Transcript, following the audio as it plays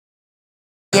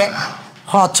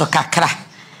hot kakra.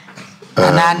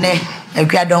 Anane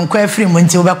ekwa donko afiri mu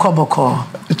nti obekọ boko.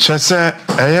 Chese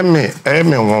eyeme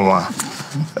nwa.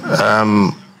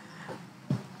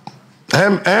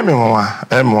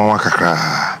 Nwa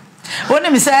kakra.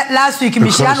 Woni me say last week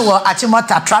Michigan wo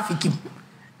Achimota traffic.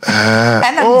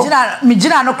 Me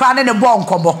gina no kwa ne bo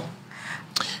nkobo.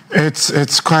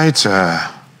 It's quite sad.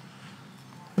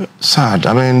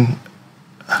 I mean,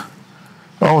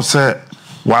 say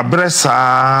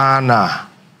wabresa na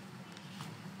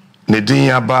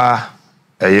Nedinyaba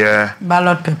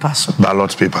ballot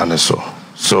paper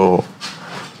so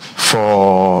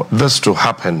for this to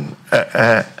happen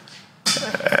yeah,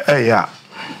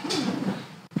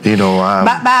 you know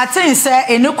but I think say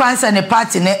enu kwanse ne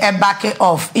party ne back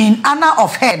off in honor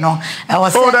of her no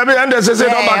was that be and say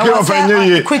don't back off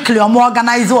any quickly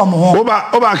organize omo ho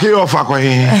back off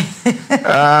akwahi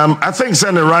I think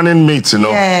say the running mate, you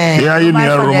know, yeah you be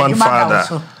a Roman father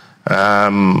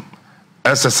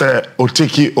as I say will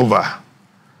take it over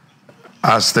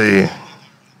as the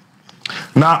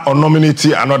now nominate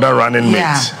another running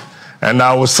mate, and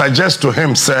I will suggest to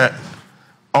him say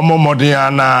Omo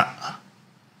Modiana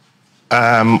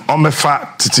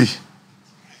Omefa Titi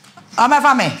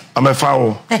Omefa me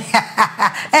Omefa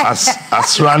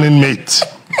as running mate.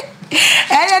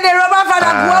 And the Roman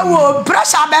father go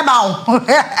pressure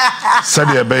beba said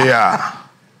the beya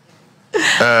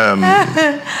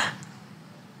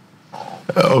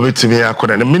obetimi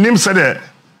akoda ne minim said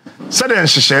the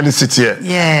share city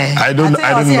I don't know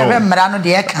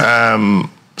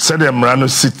said the mrano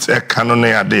sit e canon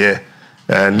e ade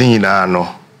ni na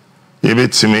no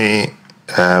yebetimi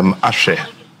ahwe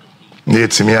na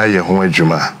yetimi aye ho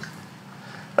adwuma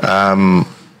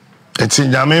enti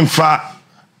nyame mfa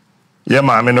ye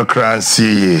maame no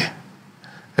kransi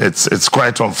it's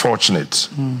quite unfortunate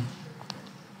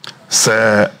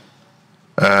so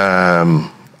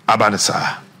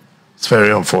Abanisa, it's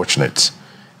very unfortunate.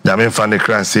 Nyame mfa ne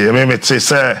kransi me te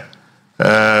say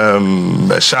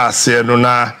shase no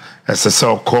na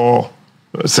SSL call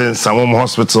since some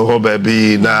hospital ho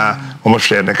baby na omo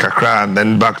ne kakra and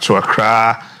then back to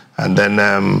Accra and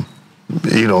then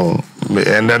you know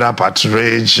ended up at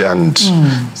Rage and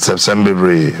September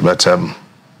but e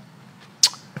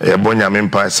bonya me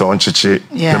mpa se onchichi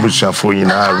ebusuafo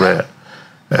nyina re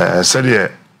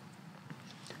said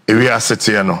ewi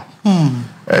asete no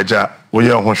eja wo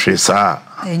ye ho hwe saa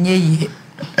enye yi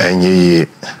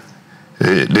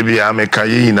debi ameka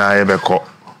yi na ebeko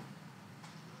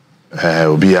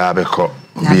obi abeko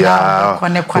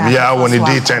obi won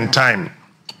date and time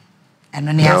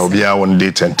obi won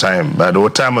date and time but the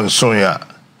time nso ya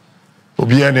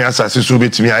obi ani asase so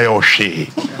betimi aye ohwe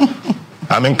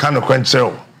amen kan no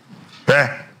kwenchel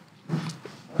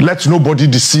let nobody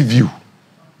deceive you.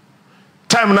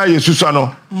 Time na yesusu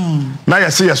no na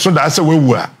yese yeso da ase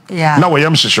wewu a na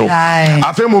woyam hihyo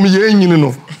afa mom ye nyini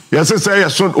no yese se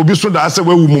yeso obi so da ase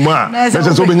wewu mum a na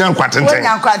se so benya nkwatenten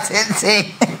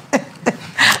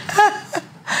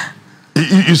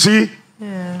you see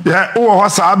o ho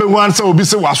sa be wan se obi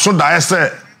se waso da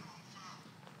ase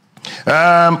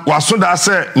waso da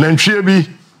ase nantwie bi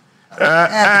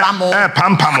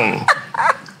pampam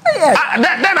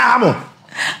then I am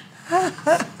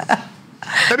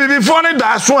before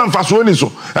that so and faso ni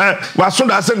so waso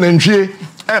da se nantwie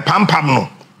pampam no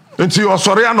nti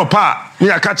osore anopa ni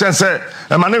aka chen se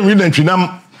ma na wi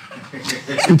nantwinam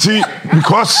nti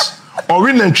because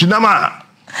ori nantwinam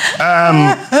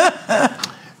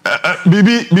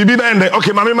bibi bende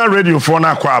okay mama radio for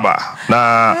na kwaba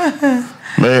na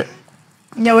me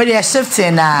nya we dey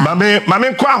shifting na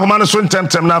mama kwa homa no so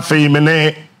ntemtem na fei me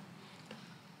ne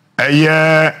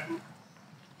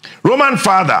Roman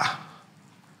father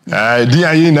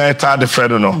dia yi na eta de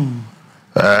Fredo no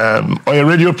or a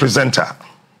radio presenter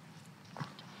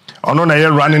ono na ye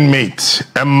running mate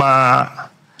emma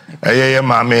ye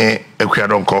mame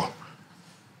ekwadonko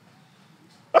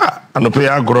anope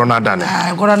ya agoro na dane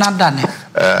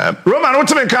Roman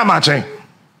what me ka ma chen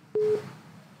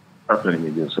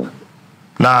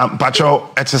na pacho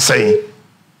etse say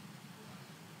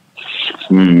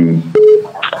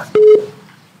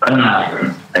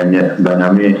and yet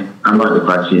Banami I'm not the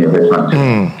party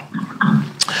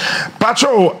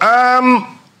Pacho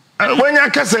when you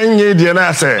can say nye die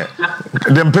na say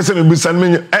dem person me busan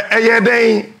me eh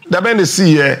den da ben de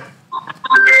see here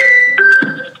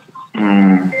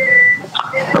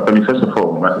but first of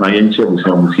all my entry was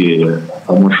on here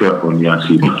almost sure on your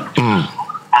CV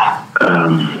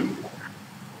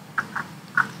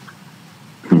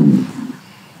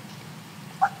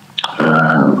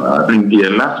I think the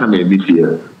last time I this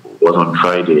year was on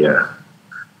Friday.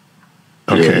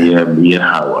 Okay. yeah,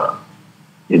 how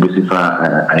it is if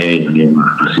I am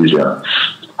as usual.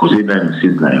 Because even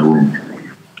since my home,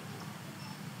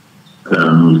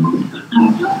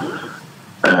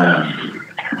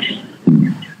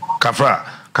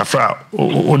 Kafra,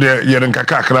 o de yeren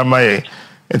kaka kramaye.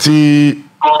 Eti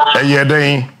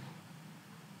yeden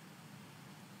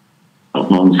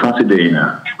on Saturday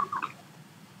now.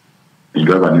 The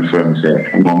driver firm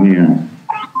said, "Mommy,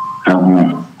 I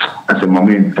said,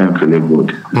 Mommy, I'm feeling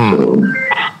good." So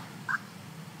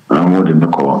I'm holding the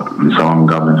call in some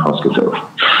government hospital.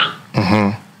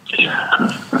 I'm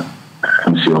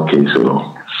saying, okay,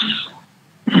 so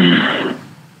I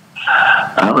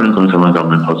haven't come to my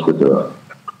government hospital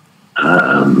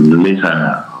later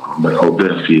now, but I'll be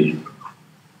a fee.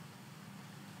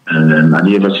 And then I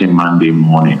never seen Monday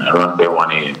morning around there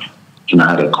 1 a.m. and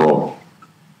I had a call.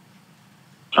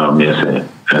 Yes,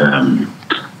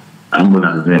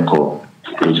 ambulance vehicle,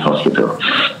 Bridge Hospital.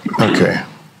 Okay.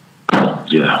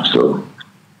 Yeah, so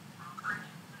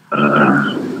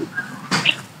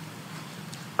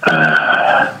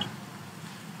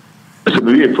it's a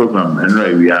very program, and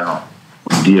right we are now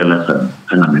DLF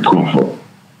and I'm at home for.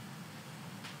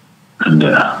 And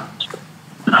yeah.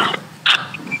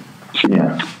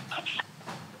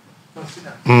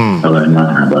 And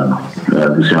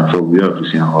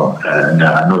I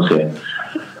know say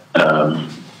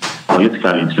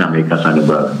political in America and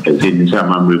about in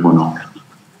German Ribono,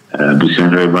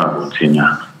 Busian River, Tina,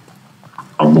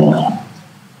 or more.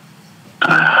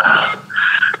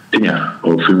 Yeah,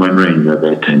 or human range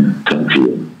about 10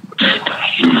 p.m.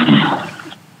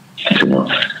 You know,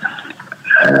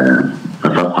 I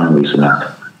thought one was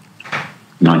not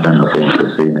done of things to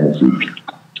say as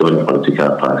all the political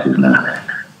parties now.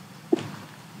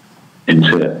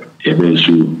 Into every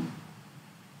issue,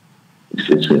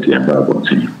 it's with the embargo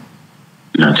thing.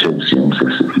 Not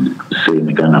saying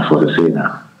the Ghana for the say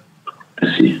now. I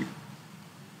see.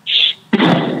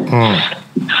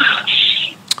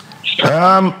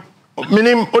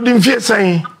 Minim Odin Fiat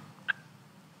saying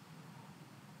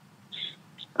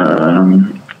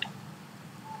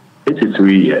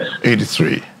 83 years.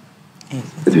 83.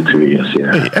 83 years,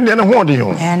 yeah. Hey, and then a hoarding.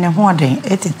 And a hoarding,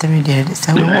 83 days.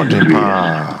 So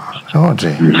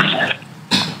hoarding.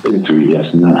 83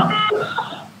 years now.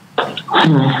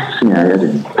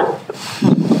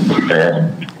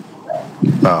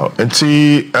 Wow. And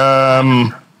see,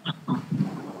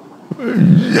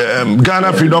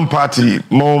 Ghana Freedom Party,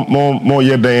 more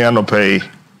year than you pay.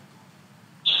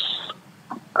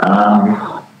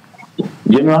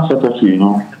 General Secretary, you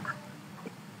know,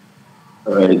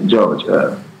 George,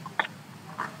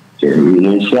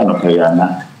 we share no pay,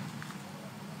 Anna.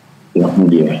 Yeah,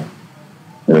 we,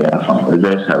 it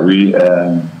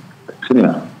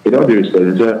all the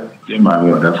respect,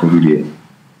 that for me,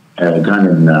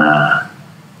 Ghana,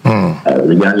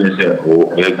 regardless of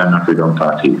Ghana Freedom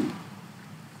Party,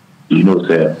 you know,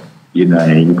 sir, you know,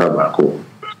 in Kabako,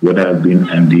 whether I've been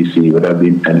MDC, whether I've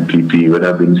been NPP, whether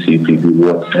I've been CPP,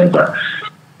 whatever,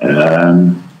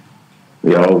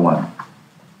 we are all one.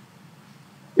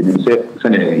 It is said,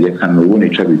 you can win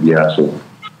each other, so,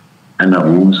 and I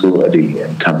will also at the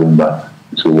Kabumba.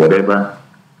 So whatever,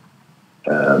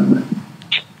 it's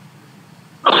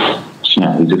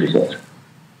difficult.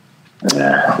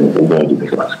 Very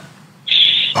difficult.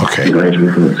 Okay. Very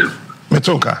difficult.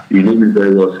 Metoka. You know me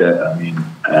very well, sir. I mean,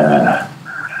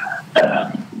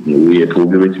 we are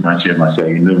probably very much myself.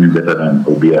 You know me better than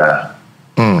Obia.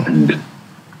 And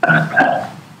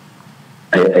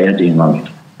I didn't know it,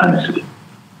 honestly.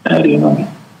 I didn't know it.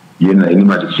 You know,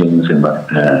 anybody changes him, but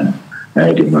I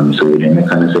didn't know it. So we didn't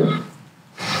kind of say,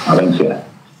 I don't say,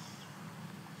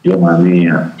 your money,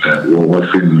 what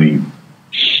film me.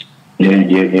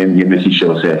 Yeah, message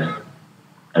show says,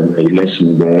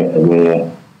 election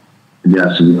where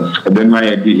then my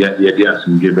idea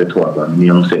some give it to her, but me,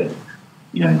 I'm saying,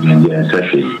 yeah,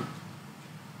 especially.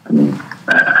 I mean,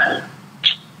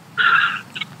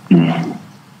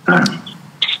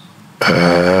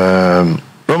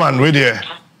 Roman, wait there.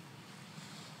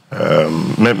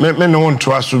 Me no want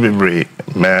to ask you be brave.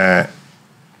 Me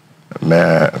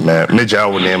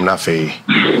jaw name na fe.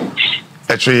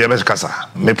 Actually, you best kasa.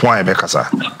 Me point be kasa.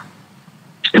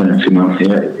 Emma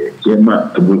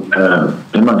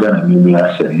Ghana me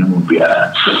last year, no be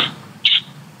a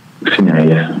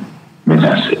senior me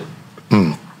last year.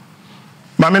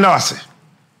 But me now say.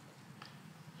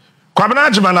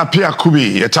 Kwabena Jimana Pia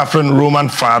Kubi, a Tafren Roman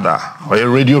father or a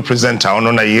radio presenter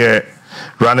on a year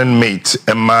running mate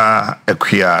Emma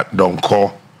Equia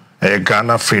Donko, a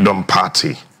Ghana Freedom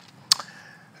Party.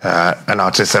 And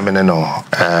I'll tell you, no,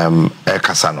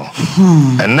 Casano.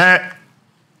 And that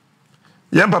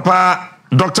Yem papa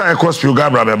Dr. Ekos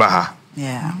Gabra Bebaha.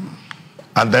 Yeah.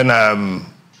 And then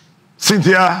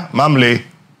Cynthia Mamley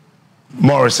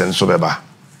Morrison Sobeba.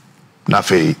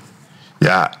 Nafe.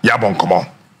 Ya bon come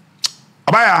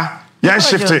Abaya, ya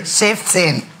shifting.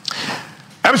 Shifting.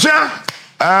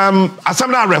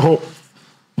 Asamna reho.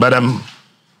 But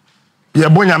ya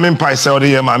bonya mempa se ode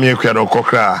ye mame ekwado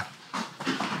kokra.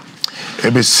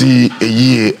 Ebesi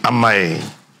eyi amai.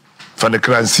 For the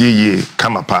currency ye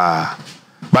kama pa.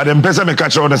 But the pesa me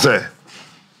catch on say.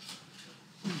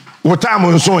 What time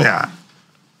on soya?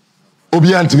 Obi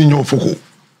antimi nyo foko.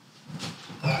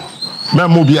 Me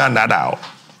mo bi andada o.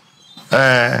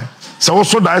 So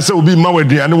also that say obi ma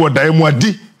waduane wo dan mu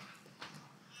adi.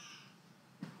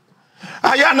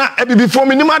 Ayana ebi before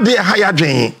me nima de haya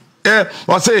dwen.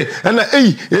 Or say na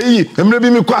emre bi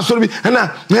me kwa so bi na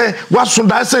waso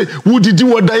da say wo didi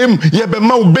wo dan mu ye be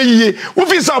ma wo beye. Wo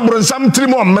fi sa bronsam tiri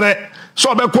mo mre so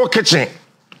obekọ kitchen.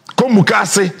 Ko muka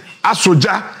ase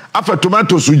asoja afa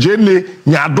tomato sujene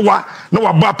nyadoa na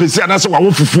wabo apesi anase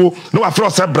wawo fufuo na wafro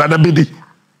se brada bedi.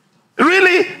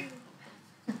 Really?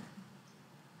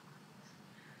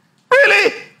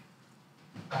 Really?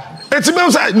 It's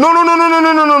means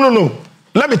no.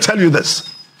 Let me tell you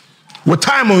this. With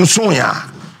time on sonya,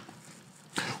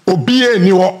 obiye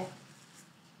ni wo.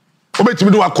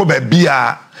 Obetimi do akoba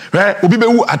bia, obi be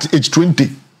wu at age 20.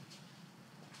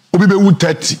 Obi be wu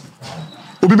 30.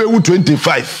 Obi be wu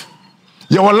 25.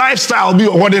 Your lifestyle be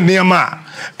what in near ma.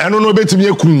 And no betimi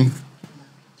ekun.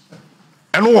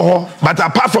 And no, but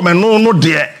apart from no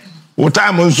there, with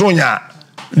time on sonya,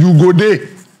 you go there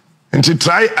and to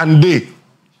try and day.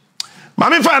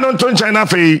 Mami fa non ton China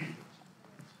fe.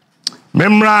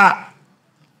 Memra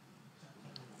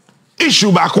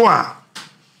issue bakwa.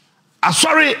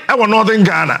 Sorry, I was Northern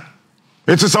Ghana.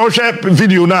 It is our share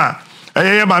video now.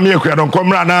 Mami Ekwado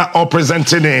komra na or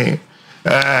presenting ne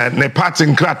party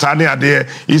nkrata ne ade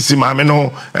isi mame no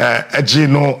eji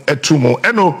no etumo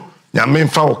eno nyame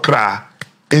mfa okra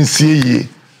ensie yi.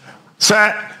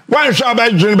 Say one shall be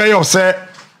dream by you say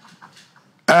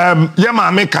ye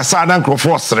mame kasa na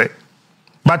nkrofo sere.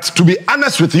 But to be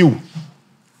honest with you,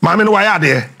 mame no why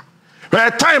there.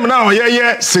 Where time now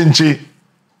ye senchi.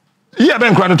 Ye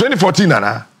ben kwa 2014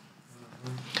 na.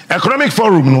 Economic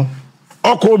Forum no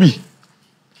okobi.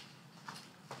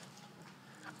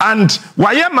 And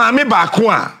why mame baako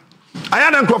a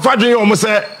aya na nkrofo adwen o mo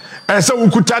say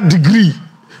ukuta degree,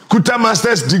 kuta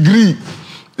master's degree,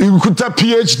 ukuta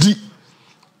PhD,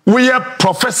 we are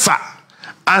professor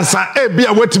ansa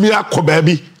bia wetimi akoba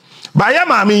bi. Ba ya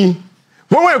mame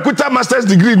when we kuta master's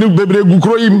degree no bebre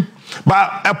gukro yim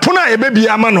ba epona e be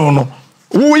bia ma no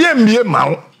wo ye mbie ma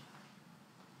wo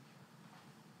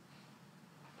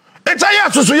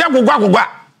etaya susu ya gugwa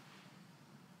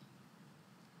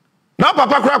na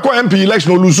papa kra ko MP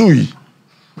election olusuyi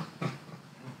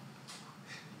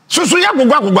susu ya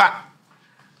gugwa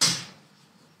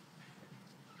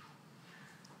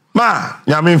ma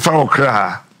nyame mfa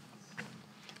okra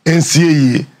ensie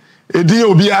yi edi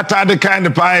obi atade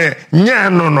kind pie nya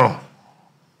no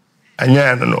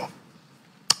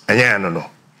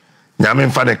nyame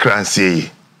mfa de kra ensie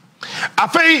yi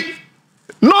afei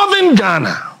Northern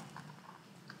Ghana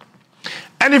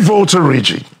any voter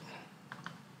region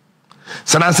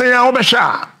sana say ya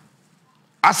obesha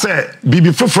ase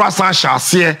bibi foforo asan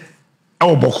hyase e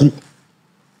oboku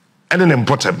ene ne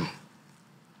important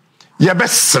ye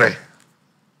besre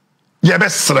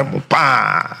mo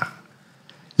pa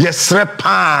yesre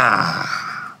pa.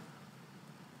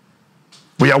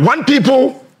 We are one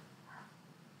people,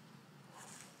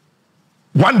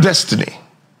 one destiny.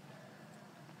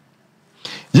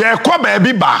 Ye kwa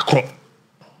baby bako.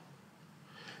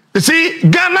 You see,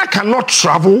 Ghana cannot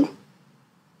travel.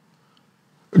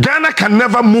 Ghana can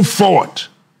never move forward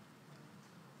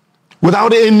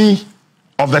without any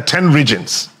of the 10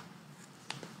 regions.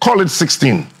 Call it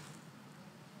 16.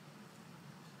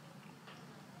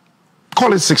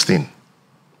 Call it 16.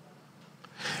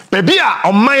 Baby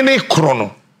on mine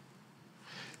chrono.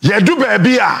 Yedu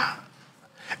baby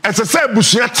as I said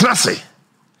bushia trase.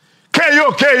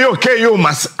 KO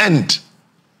must end.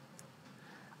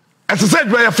 As I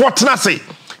said we are for trase.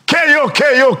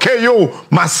 KO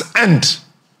must end.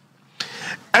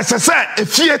 As I said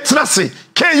if you trase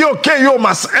KO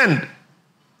must end.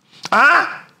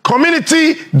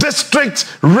 Community,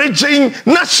 district, region,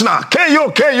 national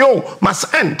KO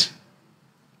must end.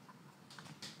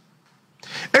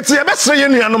 It's your best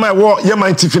saying you know my war, your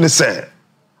mighty finish say.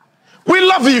 We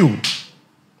love you.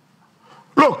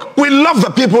 Look, we love the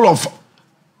people of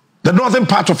the northern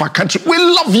part of our country. We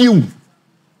love you.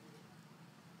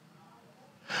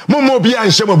 Momo bia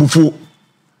and shema bufu.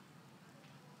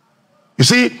 You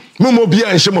see, Mumo Bia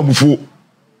and Shema Bufu.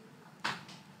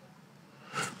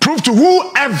 Prove to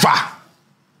whoever,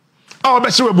 our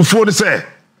best before they say,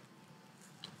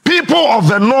 people of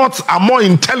the North are more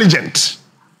intelligent.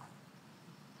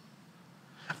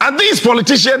 And these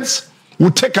politicians will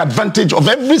take advantage of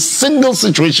every single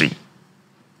situation.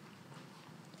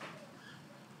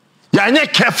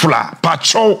 Yanye careful,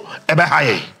 patrol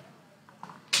ebehaye.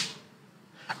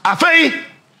 Afei,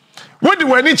 when the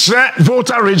when it's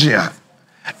voter region,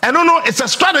 and no, it's a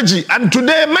strategy. And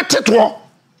today, Metetwo.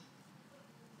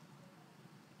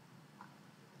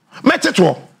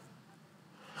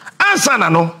 Answer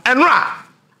no, Enra.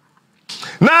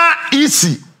 Na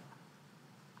easy.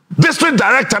 District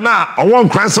director na on one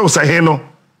council say no.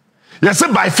 Yes,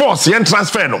 by force, yen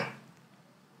transfer no.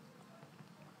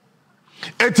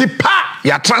 Eti pa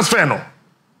ya transfer no.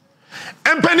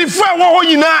 Empany for wo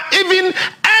yina even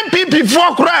MPP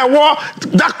for cry wo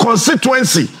that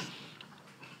constituency.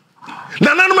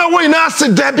 Na nanuma wo yina se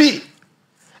debi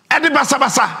edi basa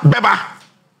beba.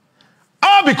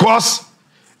 All because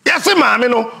yes, ma'am,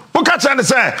 no, who catch and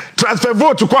say transfer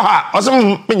vote to Koha or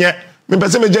some me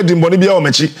person me jadi mboni bia o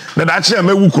mechi na da chi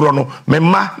me wukuro no me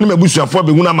ma ne mabusuafo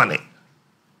be huna mane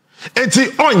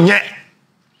enti onye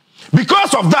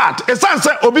because of that it sounds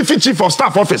say obi fi chief of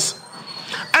staff office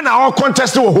and our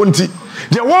contest wo honti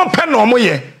the one pen no mo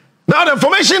ye. Now the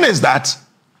information is that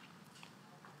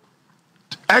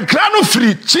a grano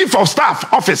free chief of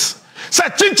staff office say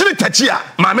chinchiri tachia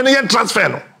ma me ne transfer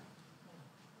no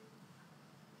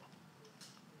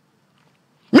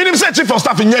minim say chief of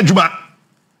staff in Yajuma.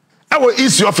 I will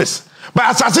east office. But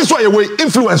as I say, so you will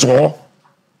influence war.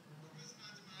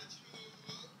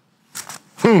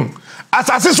 As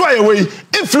I say, so you will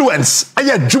influence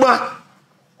Yajuma.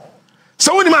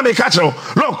 So when you make catch look,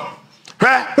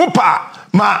 Upa,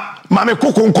 ma me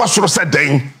kuku nkosoro said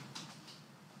den.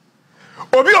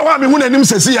 Obi owa me hu nanim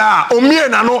sesi ya, omie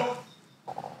na no.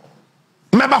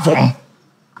 Meba fom.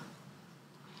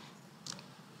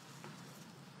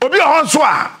 Obi ohon so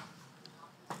a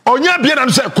onya bia na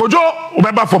say kojo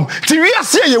obeba fom ti wi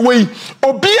ase ye wei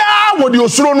obia wo de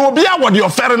osuro no obia wo de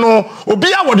ofere no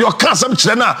obia wo de okasam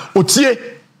kire na otie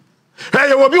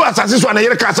ye obi wasase so na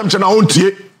yere kasam kire na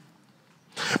ontie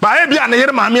ba e bia na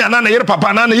yere maami ana na yere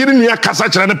papa na yere nua kasa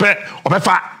kire ne pe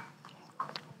obefa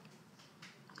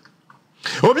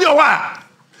obi owa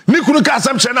ni kunu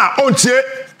kasam kire na ontie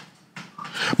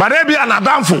ba e bia na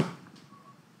damfo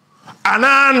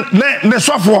anan ne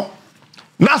sofo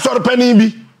na soro pani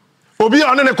bi obi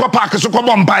on ne ko park so ko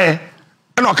bompae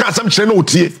e no ka asam kire na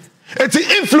otie eti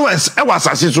influence e was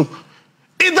asase so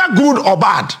either good or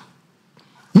bad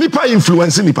nipa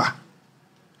influence nipa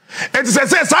eti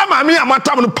say sa maami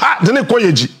amatam no pa de ne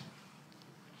koyeji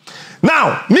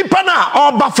now nipa na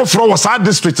oba foforo was our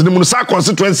district ni mu no sa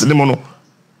constituency ni mu no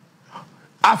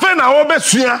afa na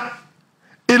obesua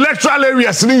electoral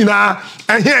areas ni na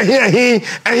here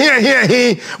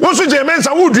won so je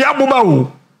mensa wo dua boba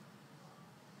wo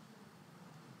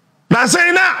na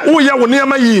say na wo ye wo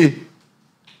niam yi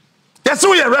yes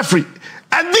we are referee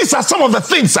and these are some of the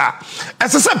things as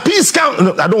I said peace count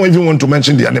no, I don't even want to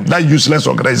mention their name that useless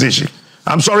organization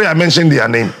I'm sorry I mentioned their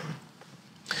name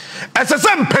as I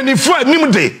said penifo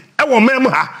anim de e wo mem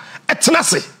ha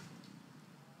etnase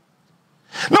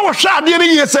na wo hwa ade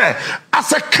ni ye say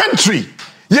as a country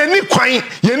yeni kwan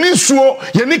yeni suo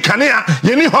yeni kanea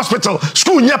yeni hospital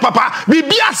school nya papa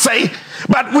bibia say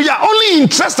but we are only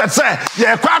interested say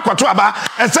ye kwa akwato aba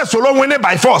and say solo win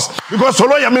by force because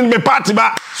solo ya me party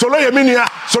ba solo ya minia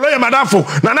solo ya madafo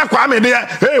na kwa me de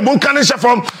hey mun kan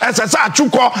from ss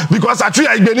achuko because achu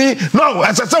ya igbeni no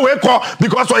ss we ko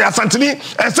because we are santini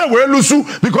ss we lusu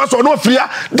because we no free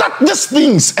that these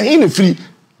things ain't free.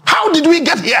 How did we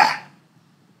get here?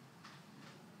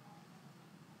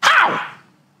 How?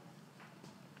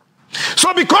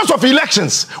 So because of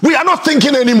elections, we are not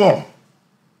thinking anymore.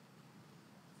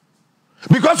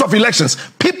 Because of elections,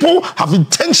 people have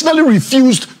intentionally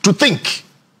refused to think.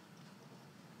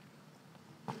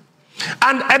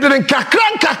 And then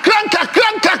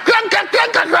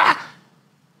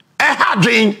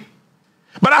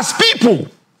but as people,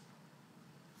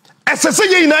 as I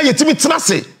say,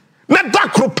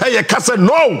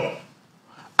 no,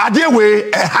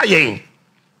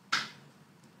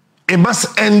 it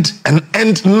must end and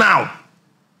end now.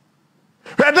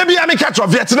 There be a catch of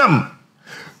Vietnam.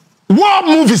 War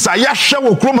movies are yasha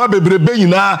wo kroma bebrebe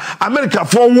nyina America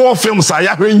for war films are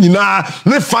yahwe nyina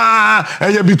ne fa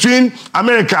between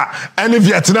America and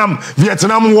Vietnam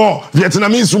war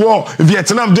Vietnamese war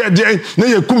Vietnam there na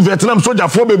yekum Vietnam soldier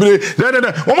for bebre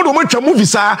omo do matwa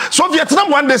movies so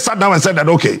Vietnam one day sat down and said that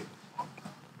okay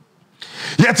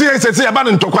Yet say about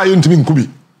ntokwa yentimi nkubi.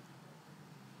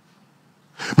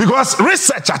 Because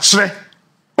research actually,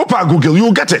 open Google,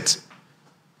 you get it.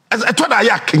 As I told I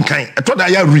kinkai, I told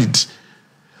I read.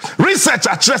 Research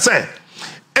actually say,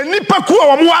 enipa kuwa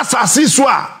wamu asasi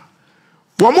swa,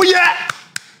 wamu ye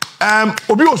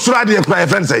obi osura de kwa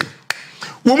friend say,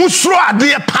 wamu sura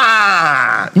de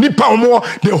pa, nipa wamu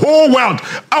the whole world.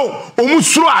 Oh, wamu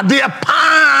sura de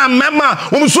pa, mema,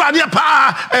 wamu sura de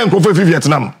pa, enko fi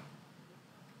Vietnam.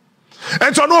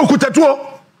 And so no kutatuo.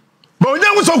 But when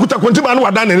you so kuta kontiba no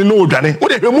wadan ne no odwane. Wo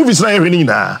de movies na ehwe ni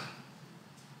na.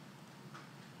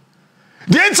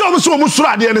 The answer of so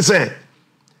musura de ne say.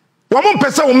 Wo mo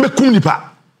pese wo mekum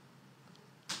nipa.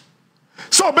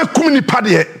 So bekum nipa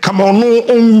de come on no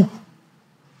onwu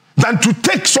than to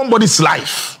take somebody's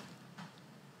life.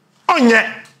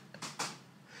 Onye.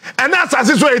 And that's as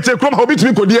is where it come how bit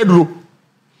me ko die duro.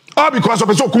 All because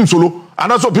of so kum solo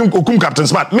and also kum Captain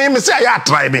Smart. Me say I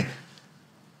try me.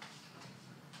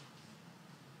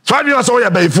 So I do so ya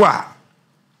bayfo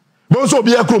but so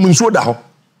be akrom nsuo da ho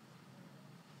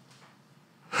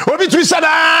obi twi sada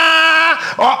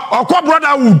okwa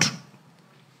brotherhood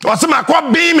o se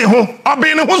makwa be me ho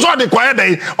obi ne ho so de kwa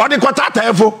dey o de kwata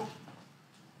taefo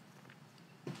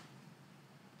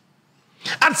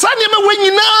and sani me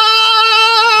wenyina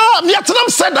Vietnam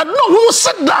said that no, we will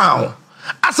sit down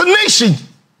as a nation.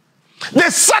 They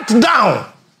sat down.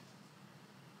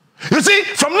 You see,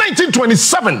 from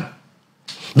 1927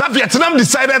 that Vietnam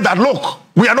decided that, look,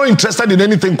 we are not interested in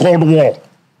anything called war.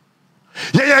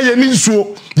 You need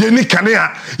so, you need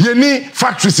canea, you need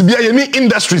factories, you need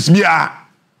industries. From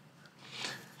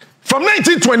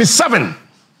 1927,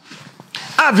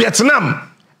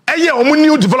 Vietnam, a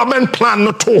new development plan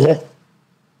no toho.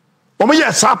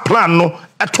 Yes, our plan no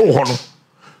at all.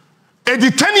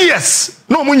 10 years,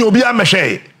 no money will be a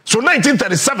mache. So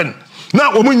 1937,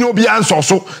 now woman will be answer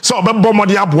so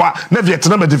Bomodi Abwa, never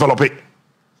Vietnam develop it.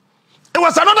 It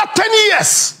was another 10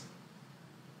 years.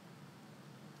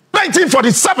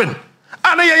 1947,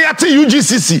 and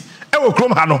UGCC,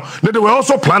 they were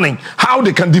also planning how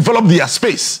they can develop their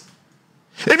space.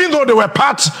 Even though they were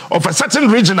part of a certain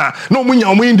regional, no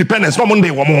money independence, no Monday,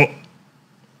 all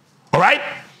right?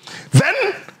 Then,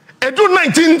 in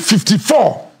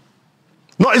 1954,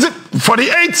 no, is it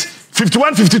 48,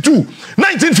 51, 52?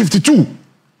 1952,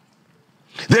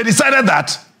 they decided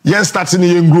that, yes, starts in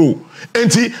the grow.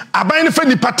 And see, abayne fe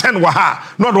nipa 10 waha,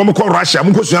 not what we call Russia,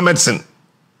 we medicine.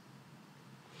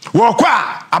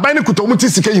 Wakwa, abayne kuto muti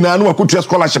sike ina anu wakutu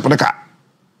scholarship neka.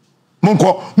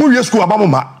 Monko, mu ye school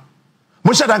abamoma.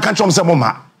 Mo shada kan chom se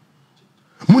moma.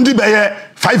 Mundi beye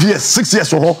 5 years, 6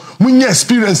 years oho, munye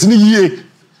experience ni ye.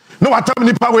 No atam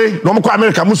nipa we, no mo ko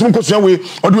America, musu ko suan we,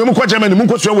 oduwe mo ko Germany, mo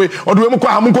ko suan we, oduwe mo ko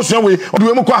ha mo ko suan we,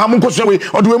 oduwe mo ko ha mo ko suan we,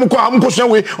 oduwe mo ko ha mo ko suan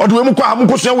we, oduwe mo ko ha mo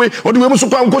ko suan we, oduwe mo so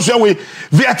ko suan we.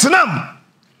 Vietnam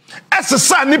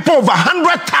SSR nipa over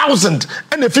 100,000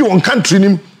 and if you one country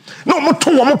nim. No mo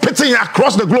to mo pitting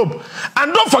across the globe.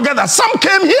 And don't forget that some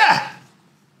came here.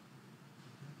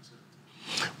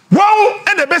 Wow,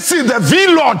 and they see the V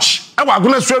Lodge,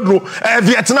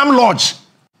 Vietnam Lodge.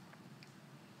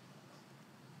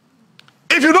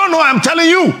 If you don't know, I'm telling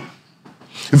you.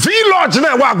 V Lodge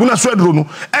na wa aguna swedro no.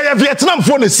 Vietnam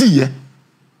for the sea.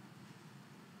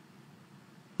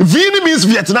 V means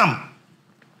Vietnam.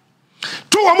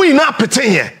 Two amu ina pete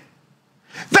here.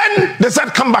 Then they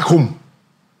said come back home.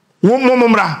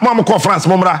 Mumra, Mamako France,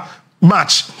 Mumra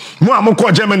March.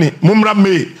 Mamako Germany, Mumra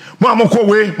May. Mamako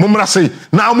way, Mumra say.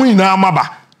 Now we na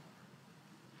maba.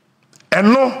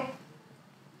 And no.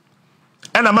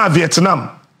 And I'm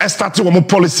Vietnam. I started one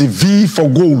policy V for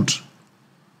gold.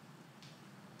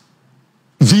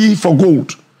 V for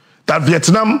gold. That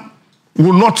Vietnam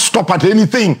will not stop at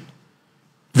anything.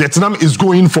 Vietnam is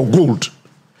going for gold.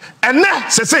 And now,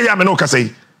 say ya menoka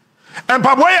say. And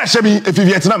Paboya Shemi, if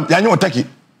Vietnam, ya nyo take it.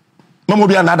 Mamo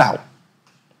be another.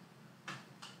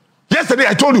 Yesterday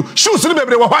I told you, shoes in the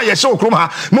baby why you show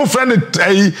kroma. No friend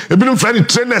a friend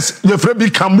trainers, your friend be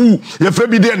Camu, your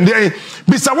friend be there and there.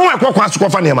 Bisa woman kwa su kwa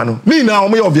fani manu. Me na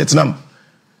omo of Vietnam.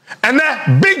 And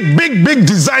then big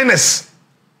designers.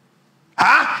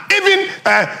 Even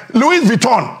Louis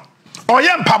Vuitton.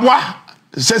 Oyem Pabwa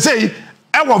say e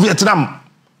wo Vietnam.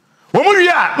 Omo wi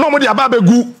no mo de aba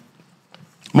begu.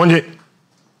 Monye.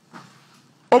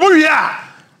 Omo wi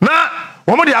na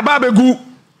omo de aba begu.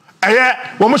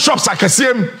 Womo shops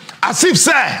akasiem as if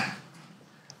say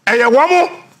womo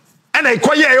and I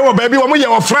baby womo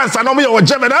ye France and womo ye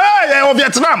Germany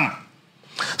Vietnam.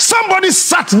 Somebody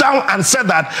sat down and said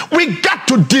that we got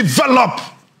to develop.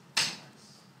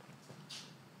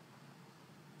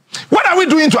 What are we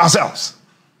doing to ourselves?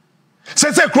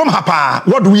 Say Chrome Hapa,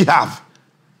 what do we have?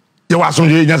 You was some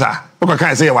yes, okay, can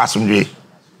I say you was some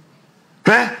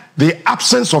the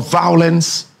absence of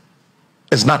violence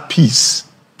is not peace.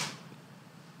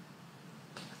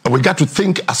 And we got to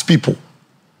think as people.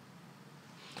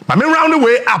 I mean, round the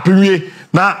way up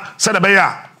now, said a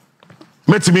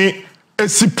met me a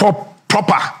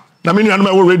proper. I mean,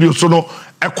 you radio so no,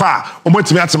 or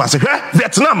met me at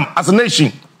Vietnam as a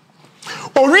nation.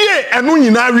 Orie and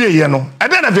Unari, you know,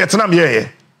 and then a Vietnam, yeah.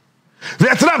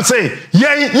 Vietnam say,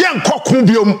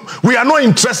 we are not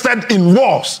interested in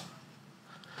wars.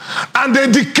 And they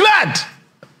declared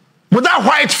with that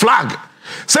white flag,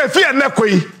 say, fear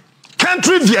nekwe,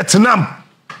 country Vietnam,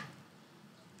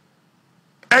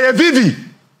 a vivi,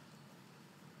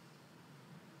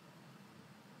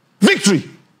 victory.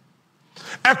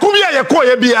 A kubia ya ko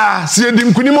yebia, si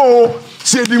edim kunimo,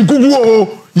 si edim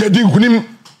kuguo, yedim kunim.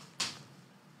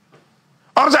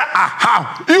 I was like,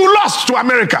 how? You lost to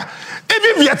America.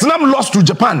 Even Vietnam lost to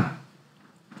Japan.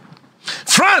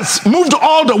 France moved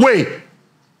all the way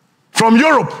from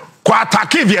Europe to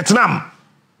attack Vietnam.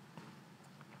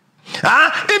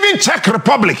 Even Czech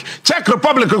Republic,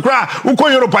 uko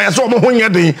Europe ya so mo honye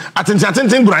den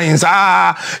atentin brains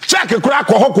Czech kura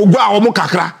ko hoko gwa omo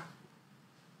kakra.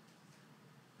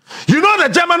 You know the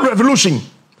German Revolution?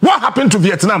 What happened to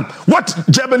Vietnam? What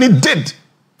Germany did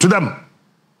to them?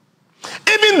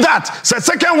 Even that, the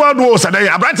Second World War, said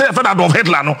I bright of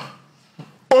Hitler no.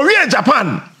 Oriye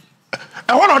Japan.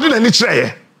 I want to do any.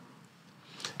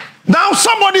 Now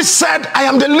somebody said, I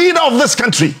am the leader of this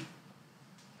country.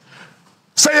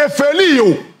 Say a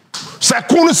felio, say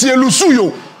kunu si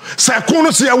elusuyo, say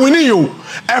kunu si awiniyo,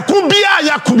 kubia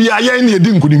ya ni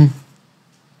edinkudim.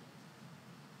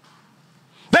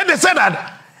 Then they said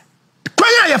that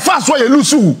kwanya ya fast wa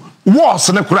elusu wars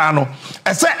ne kura no.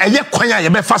 I say eye kwanya ya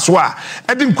be fast wa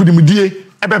edinkudimdie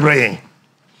ebebreye.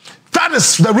 That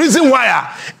is the reason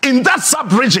why in that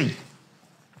sub-region,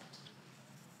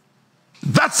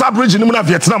 in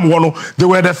Vietnam, they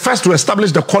were the first to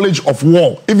establish the College of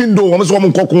War, even though almost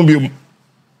one kokumbium.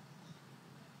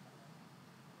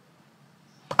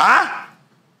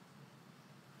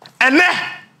 And then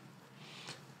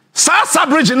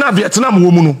sub-region in Vietnam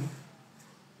woman.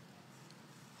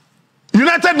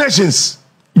 United Nations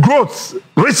Growth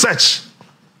Research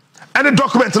and the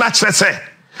document that say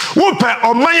Whoopер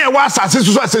or Maya was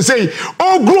as say,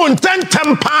 all grown 10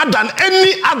 times than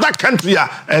any other country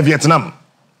Vietnam.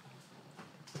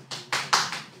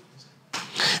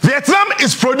 Vietnam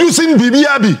is producing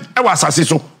BBRB. I was as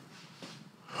so.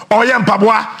 Oyen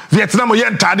Pabwa, Vietnam,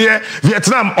 Oyen Tadie,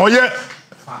 Vietnam,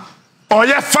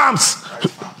 Oye farms.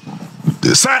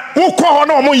 Say, who call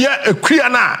no ye a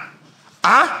Kriana?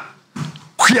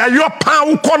 Kria your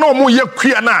pound, Kono mo ye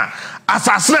Kriana.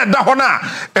 Assassinate da hona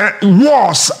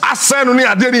wars asenu ni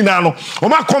adeni na no o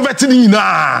ma converted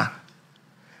na.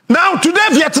 Now today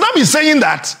Vietnam is saying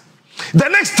that the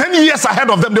next 10 years ahead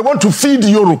of them they want to feed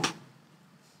Europe.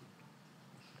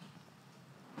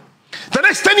 The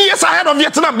next 10 years ahead of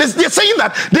Vietnam they're saying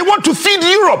that they want to feed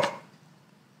Europe.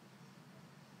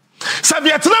 So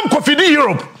Vietnam could feed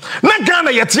Europe. Na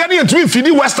Ghana yet to feed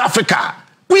West Africa.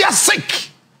 We are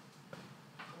sick.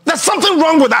 There's something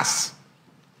wrong with us.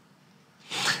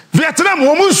 Vietnam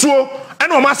woman so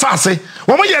and woman say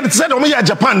woman said woman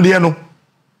Japan there no.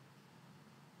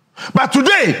 But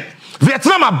today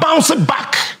Vietnam are bouncing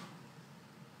back.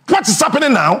 What is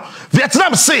happening now?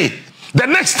 Vietnam say the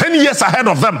next 10 years ahead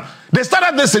of them. They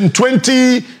started this in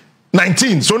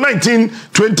 2019. So 19,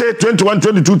 20, 21,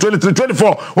 22, 23,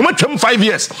 24. Woman came 5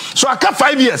 years. So after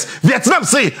 5 years, Vietnam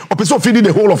say opeso feeding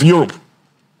the whole of Europe.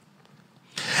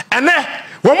 And then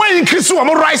woman increase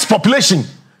woman rice population.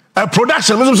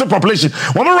 Production, population.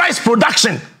 Women rice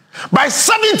production by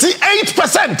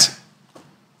 78%.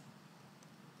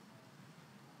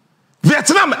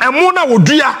 Vietnam, Emuna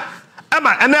Wodia,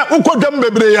 Emma, and then Uko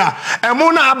Dembebrea,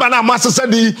 Emuna Abana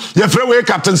Massasadi, Yefrewe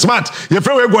Captain Smart,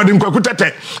 Yefrewe Gordon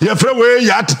Kokutete, Yefrewe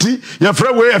Yatiti,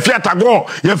 Yefrewe Fiatago,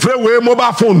 Yefrewe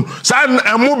mobile phone, San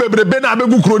Amube Bena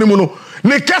Bebu Kronimuno,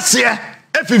 Nikasia.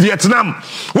 If Vietnam,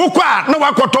 wukwa na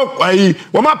wakoto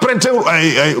wama prente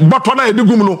botwa na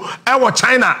edugum no e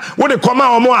China wo de koma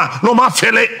omo a no ma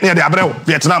fele ne de abrɛw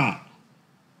Vietnam.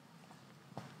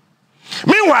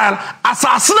 Meanwhile,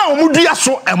 asase na omudua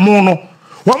so emo no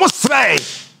wo srɛ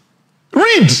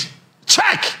read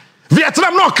check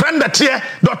Vietnam no kranda tie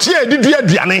dotie edidua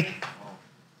aduane.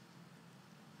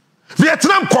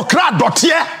 Vietnam kokra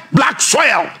dotie black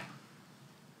soil.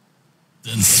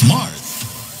 Then smart.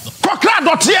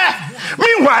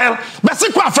 Meanwhile,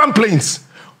 Mexico from planes.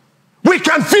 We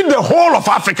can feed the whole of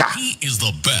Africa. He is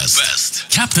the best.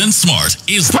 Captain Smart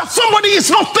is. But somebody is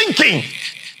not thinking.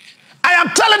 I am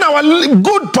telling our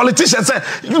good politicians,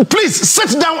 please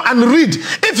sit down and read.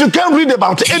 If you can read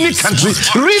about any country,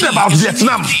 read about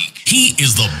Vietnam. He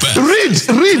is the best. Read.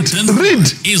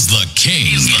 Is the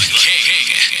king.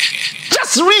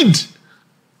 Just read.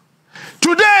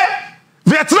 Today,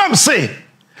 Vietnam say,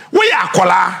 we are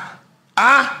kola.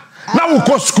 Now we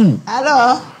go school.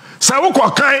 Hello. So we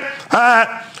go kind.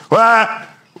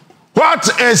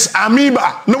 What is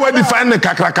amoeba? Nobody define the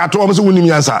kakrakato.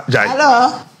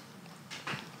 Hello.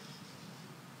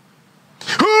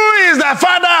 Who is the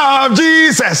father of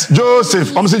Jesus?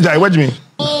 Joseph. What do you mean?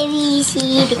 A, B, C,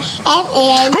 D, F,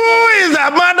 Who is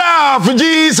the mother of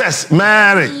Jesus?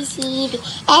 Mary. B, C, D,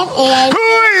 F, Who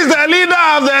is the leader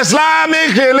of the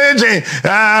Islamic religion?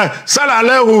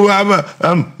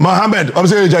 Sallallahu Muhammad. I'm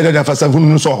saying, F, 30,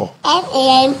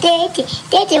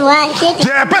 31, 30.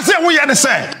 the person we had to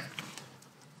say,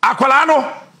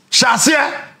 Aqualano,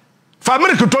 Shasia,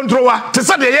 family Kutontroa, to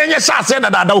say the young Shasia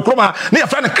that are Oklahoma, near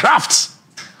friend crafts.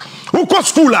 Who go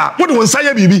school? What do you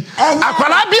say, baby?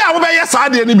 Aqualabia, over yes, I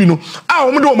didn't know. I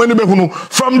will do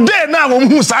from there now,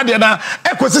 who's Sadia,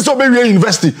 Equisiso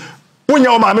University. When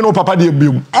your mamma no papa dear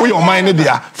bill, when your mind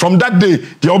there. From that day,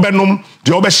 the Obenum,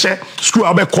 the Obeshe, school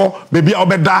Obeco, baby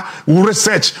Obeda, we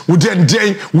research, we then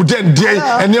day,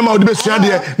 and Yama would be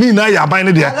there, Nina,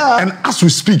 buying there. And as we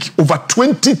speak, over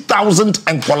 20,000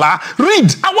 and Kola.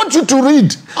 Read. I want you to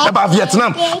read about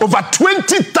Vietnam. Over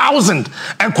 20,000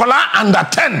 and Kola under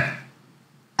 10.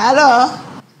 Hello.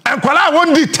 And Kola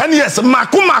won't do 10 years.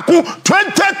 Maku,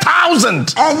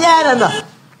 20,000.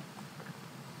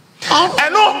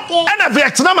 And no, and a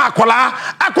Vietnam Aquala,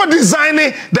 Aqua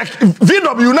designing the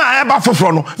VW now ever for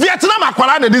front. Vietnam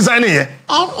Aquala the designer here.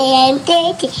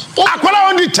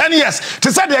 Aquala only 10 years.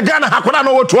 To say the Ghana Aquala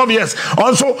no 12 years.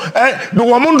 Also, the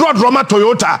woman draw drama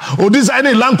Toyota or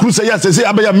designing Land Cruiser. Yes, they say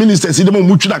Abaya minister, see the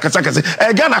Muchina Kasakasi.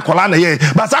 A Ghana Aquala here,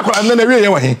 but Aquala and then a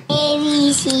real way. A,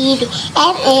 B, C, D,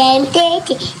 F,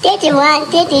 30, 31,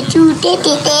 32,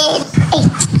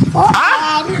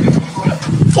 33,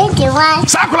 21.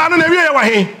 Sakura no na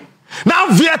now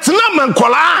Vietnam and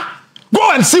Kola,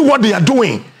 go and see what they are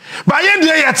doing. By end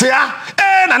year A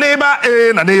na neighbor,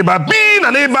 B na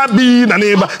neighbor,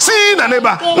 C na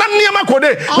neighbor. Na niema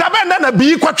kode, na benda na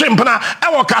B kwa twempna e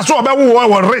wo kaso obewo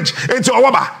wo rich enti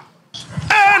owoba.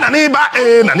 A na neighbor,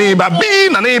 B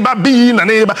na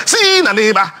neighbor, C na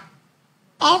neighbor.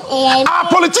 Our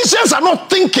politicians are not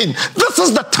thinking. This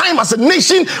is the time as a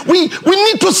nation we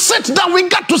need to sit down. We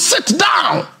got to sit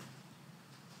down.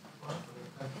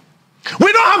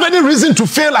 We don't have any reason to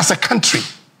fail as a country.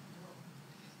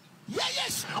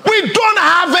 Yes. We don't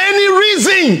have any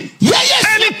reason,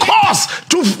 any cause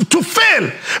to fail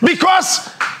because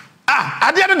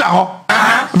at the end of the day,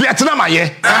 Vietnam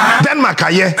aye, Denmark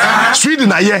aye,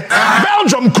 Sweden aye,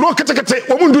 Belgium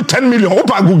we do 10 million.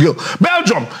 Open Google.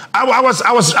 Belgium. I was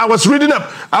reading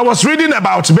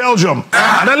about Belgium,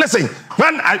 and then listen.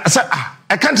 When I said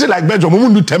a country like Belgium,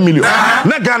 we do 10 million.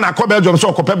 Na Ghana call Belgium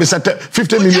so compare be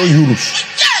 50 million euros.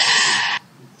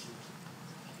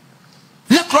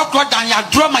 Le crocodile dan ya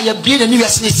drama ya bie the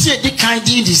university see the kind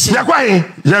in this. Ya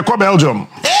kwa Belgium.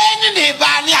 Ne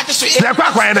ba ni ade so. Ya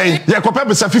kwa dey. Ya compare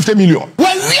be 50 million.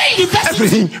 Well, we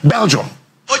Everything Belgium.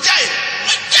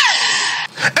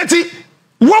 Eti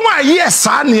won year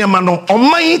sa niema no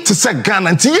oman te se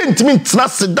Ghana nti ye ntimi ntina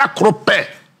seda krope.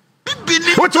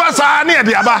 What was near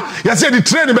the aba? You said the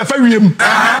train be fa wiem.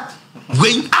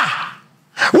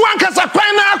 One kasa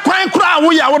kwan kura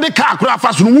wo ya wo de car kura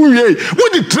fa so no wie. Wo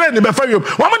the train be fa wiem.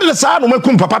 Wa mo de sa no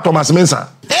makum papa Thomas Mensa.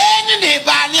 Ne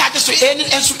ba ni ade so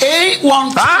ensu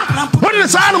one. Wo de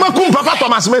sa no makum papa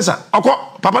Thomas Mensa.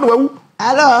 Okọ papa no wawu.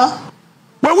 Hello.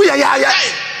 Wawu ya.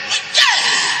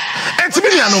 Enti bi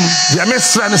nianom ya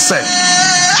mesra ne se.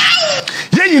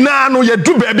 Ye nyina no ye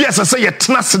du ba bia sese ye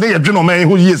tena se ye dwe no man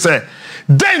ho yie se.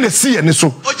 Den na si ye ni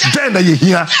so. Den na ye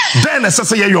hia. Den na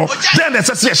sese ye yo. Den na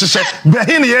sese ye hyehye. Ba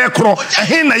hin ye kro.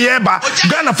 Hin na ye ba.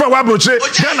 Ghana fa wa brochire.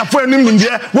 Ghana fa anim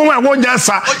ndie. Won wa won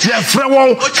nyansa. Ye frɛ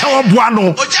won ka wo boa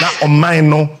no. Na oman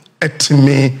no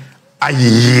etimi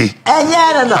ayeyi.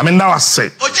 Enyere no. Ame na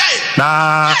wase.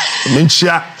 Na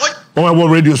menchia. Won wa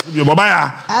radio studio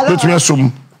bobaya. Betumi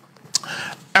asom.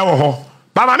 Ewo ho.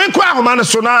 Baba me kwa ahoma ne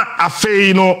so na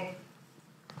afei no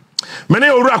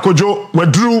mene owura kojo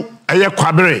waduru eye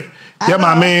kwabere ye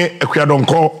ma me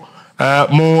akuadonko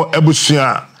mo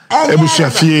ebusua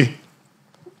fie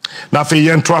na afei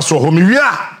ye nto aso ho me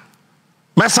wia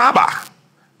mesaba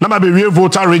na ma be wie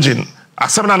voter region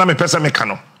asem na me pese me ka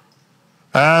no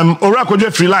owura kojo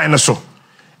free line so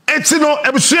eti no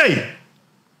ebusue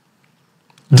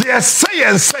de say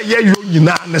and say ye yo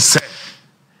nyina ne say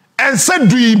and say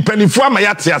do mpanifo ama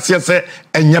ya te ase say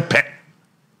enye pe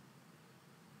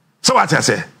so what I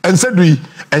say and say do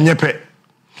enye pe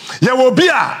ye wo bi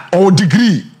a o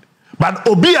degree but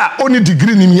obi a only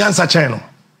degree ni miansa chen no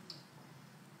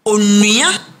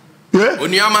Onua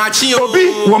Onua Maakye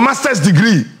obi wo master's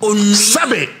degree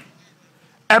sabe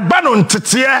eba no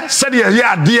ntete said ye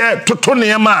ade toto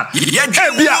neema e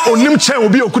bia onim chen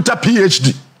obi okuta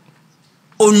PhD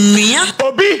Onua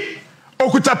obi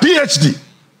okuta PhD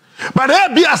but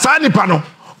e bia sa nipa no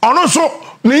ono so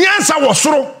ne nyansa wo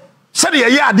soro said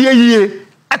ye ade yie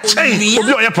a chen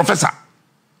obi oye professor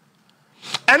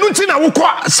enunti na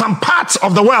wukọ some parts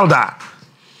of the world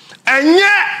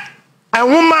enye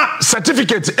enwoma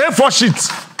certificate A4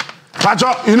 sheet pacho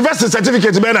university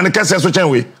certificate be na ne kase so chen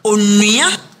we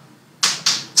Onua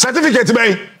certificate be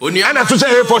and so chen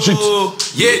A4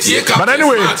 sheet but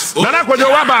anyway nana kwajo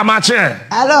wa ba Maakye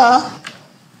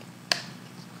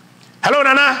hello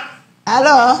nana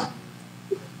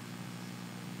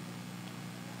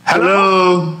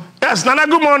hello yes nana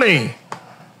good morning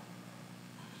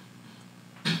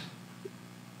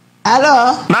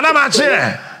nana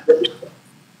Maakye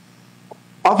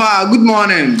Ofa, good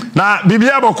morning. na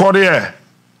bibia bokode e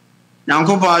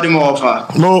Yanko pa di mo ofa.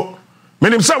 no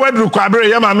menim say wadru kwabere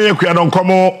ye ma me akua don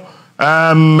komo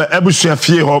abusua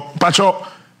fie ho pacho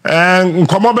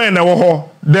nkomo ben na wo ho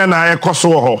den na ye koso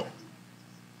wo ho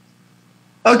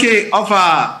Okay,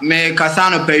 ofa me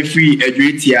kasano pay free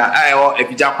eduitia ayo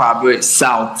epija kwabere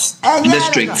South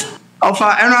District.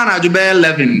 Ofa enra na jube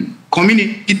 11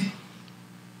 community.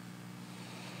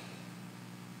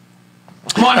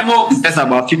 Morning mo That's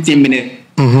about 15 minutes.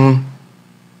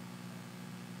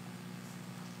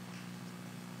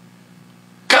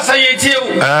 Kasa yetie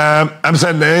I'm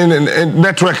saying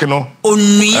network no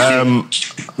Onua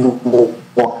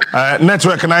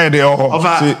network na ye de ho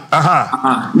Ofa.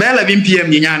 Be 11 PM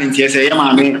ni nya ntie say ye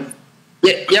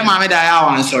maame da ya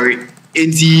wan sorry.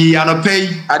 Enti anopay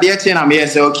ade tie na me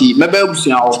say okay meba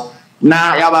abusua ho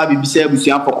na ya ba bibisa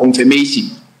abusua for confirmation.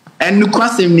 En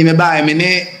kwasem ni meba me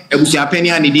ne abusua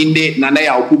pani ani dinde na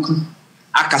ya okuku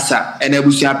akasa en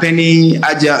abusua pani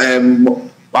aja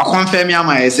wa confirm ya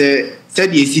ma say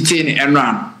said ye sitting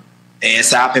enran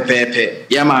sa pepepe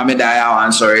ya ma me da ya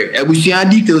wan sorry abusua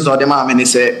details of them ma me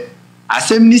say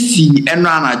asem ni si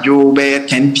enran ajo be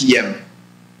 10 PM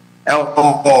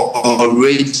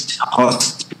rate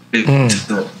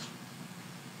hospital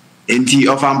enti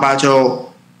of ampacho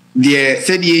de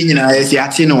said ye nyina ye si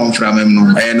ate no mframam no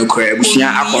no kra abusua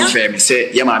a confirm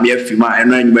say ya ma me afima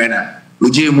enran nyima na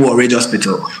oje mu rate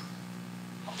hospital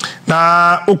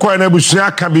na ukwa na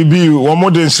abusua ka bibi wo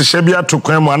modern hye bia to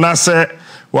kwan mu anase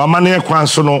wa mane kwan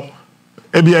so no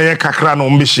ebia ye kakra no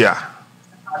mbehia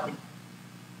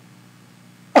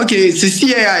okay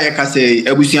sisi ya ka say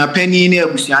abusua pani ne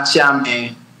abusua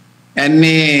chiame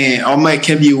ene o ma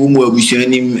ka bi wo mu abusua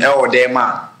nim e o dem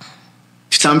a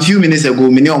some few minutes ago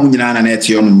me ne o nyina na net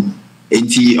yo no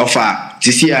enti ofa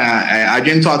sisi ya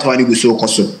adwento atwa ne guso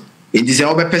koso enti se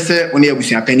obepese oni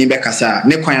abusua pani be kasa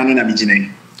ne kwan no na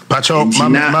biginan pacho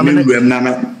mamene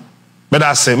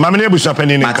bedase mamene abusua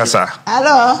pani ne kasa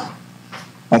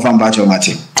ofa mpacho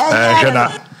mate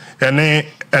hena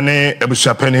ene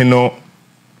abusua pani no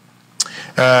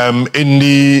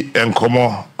indi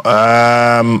enkomo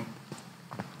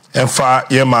enfa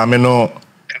ye maame no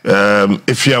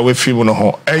efia we film no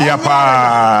ho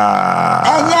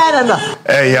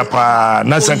eyapa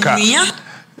nasanka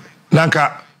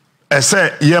nanka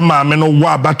ese ye maame no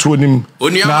wa abato nim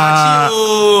na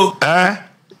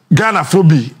Ghana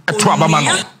fobi eto abama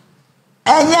no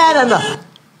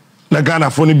na Ghana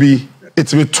fo bi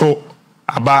etime to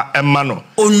aba emma no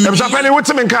ebisa pani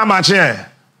wotime nka Maakye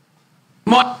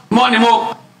morning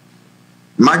mo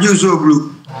Majuso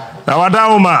group na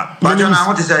wadawo ma Majo na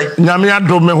what say nyame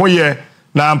adom me ho ye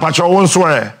na mpacho wo nso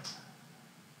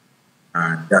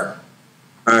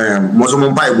mozo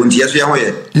mo pai bunti yeso ye ho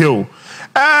ye yo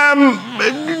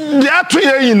dia to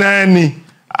ye yina ni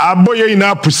aboye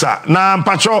yina pusa na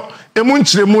mpacho emu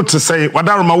nchire mu te sei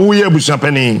wadaro ma wo ye abusua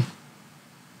pani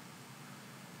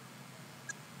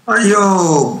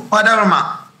ayo wadaro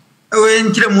ma we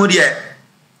nchire mu de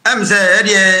em se e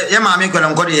de ye ma me kwala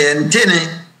nko de ntene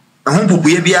ho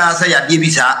pupuye bia sa ya de bi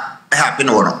sa e happy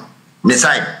no no ne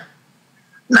sai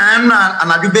na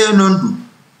anadu be no ndu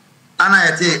ana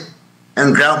yete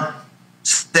engram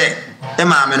ste e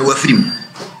ma me no wafirim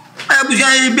abuja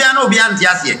bia no bia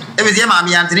ntia se e be se ma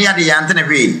me yantene ya de yantene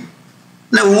hwe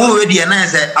na wo we de na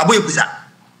se aboy kusa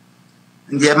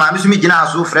ndiye ma misumi gina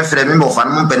so frefre me mo fa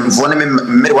no mpanimfo ne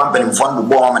me wan mpanimfo no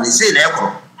bo ma ne sei na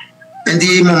ekro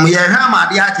ndi mum ye hwa ma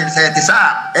de a kyerse te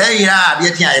sa yira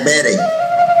de tia e bere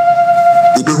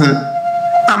ibi hu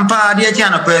ampa de tia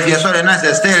no pa fie so re na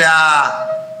se still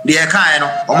de e kan no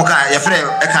o mo kan ye frɛ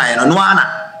e kan no no ana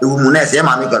e wu mu na se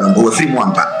ma me galo bo free mu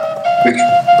ampa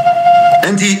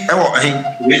ndi e wo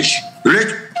rich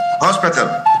hospital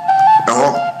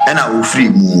ena o free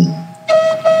mu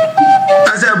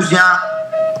asa abusia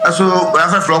aso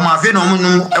afa from afi no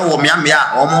mu e wo miamia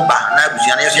o mu ba na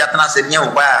abusia na yeso yatena se nye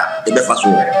wo ba e be fa so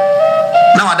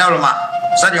na wadawloma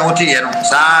sade wo te ye no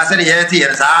sa sade ye te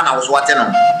ye sa na wo so wate no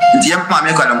nti ye ma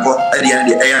me kwalem ko e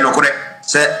de no kore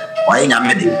se wa ye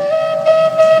nyame de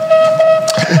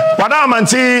wadama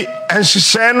nti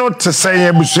enhyehyɛ no te sɛ ye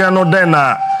abusia no den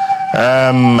na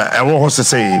wo ho se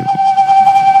sɛ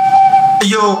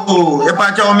yo e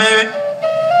pa cha o me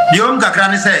diom kakra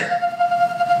ne se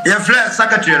ye fle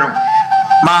secretary no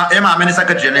ma e ma me ne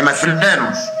secretary ne ma fre no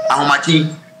ahomachi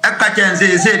e ka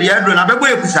chense se ri adro na bebo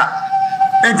ekusa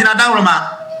enti na dawro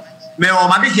ma me o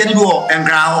ma de hie ni bi wo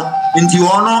engra ho enti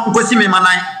wo no nkosi me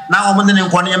manan na o mo ne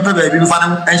nko ne mpa ba bi fa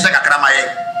na enhye kakra ma ye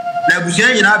na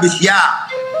abusia nyina besia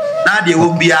na de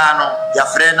wo bia no ya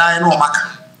fre na no maka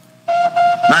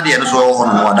na de no so wo ho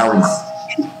no wa dawro ma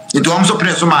enti o mo so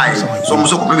pre so ma ye so mo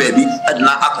so ko ba bi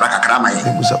adina akora kakra ma ye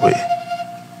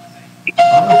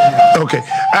okay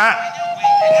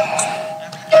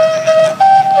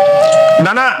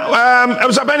Nana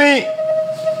Emsabeni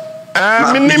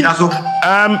minim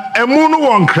emu no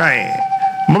won kran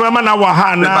mo be ma na wa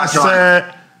ha na se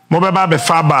mo be ba be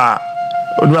fa ba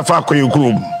o be fa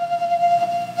koyekrum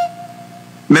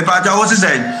me pa ja wo se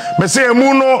say me se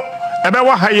emu no e be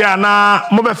wa ha ya na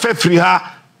mo be fa firi ha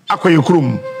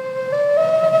akoyekrum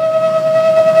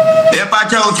e pa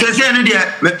ja o se ne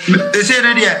de se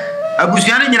ne de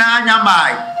abusia ne nyina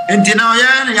nyambai enti na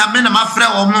ye ya me na mafrɛ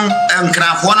o mo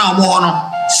nkrafo na o mo ho no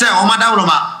se o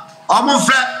madawloma o mo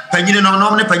frɛ panyine no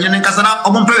no ne panyine nkasa na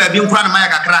o mo mpɛ ba bi nkura na maya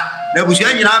kakra na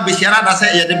abusia nyina be hia na da se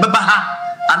ye de beba ha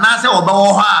ana se o ba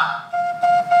wo ho a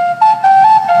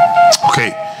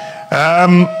okay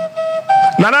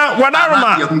nana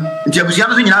wadaroma nti abusia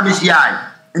no nyina be hia ai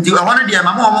nti o ho ne de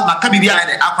mama o mo maka bibia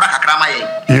de akura kakra ma ye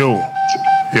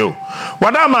yo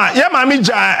wadama ye ma mi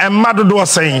ja emma dodo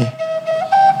sen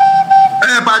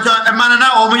pacho emma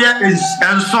na o mo ye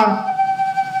enson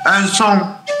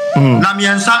na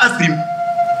miensa afrim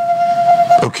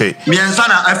okay miensa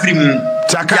na afrim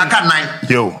yaka nine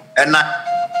yo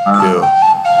yo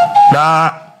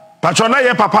na pacho na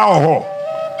ye papa wo ho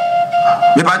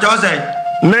me pacho say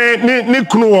ni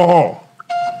kunu wo ho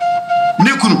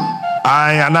ni kunu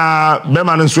ai ana be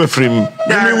ma nso afrim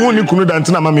ni hu ni kunu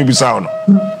dantina ma me bisa no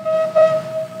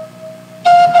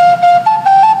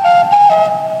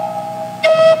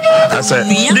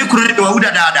ni kunu do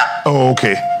wuda dada oh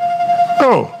okay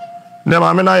oh ne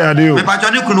ma me na ya de yo me pacho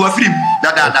ni kunu afrim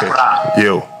dada pra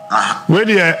yo we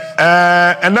dey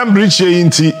enam bridge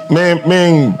yinti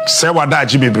me se wada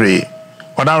agi bebre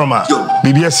odaroma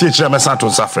bibia sie kire me sato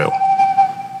safrel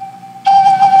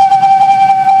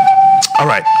all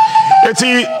right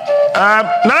eti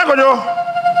nana kojo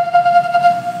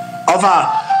over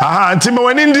aha nti me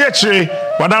wani ndi akire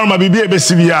wadaroma bibia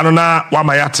besi bia no na wa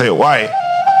mayate why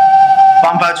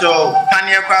Pampacho, can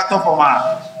you cry top of my?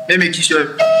 Let me kiss you.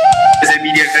 As a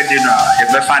media dinner,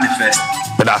 if I find it first.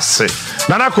 But that's it.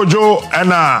 Nana Kojo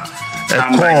and a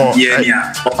call.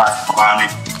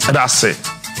 That's it.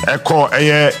 A call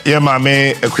a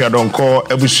mame, a quadron call,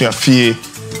 a bushia fee,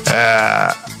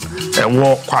 a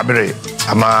walk quabre,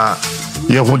 ama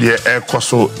Yehudia air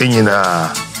coso in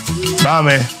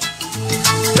Bame,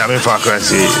 Dame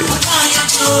Fakrasi.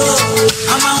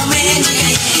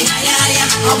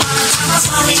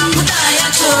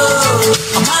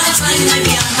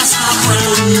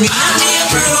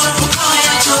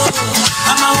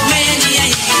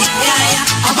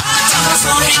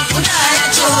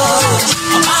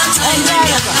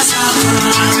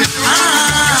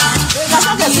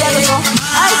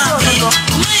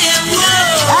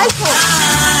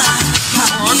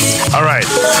 All right,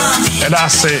 and I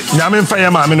say, Yamin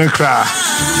Fayama, I'm in a cry.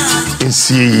 In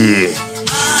see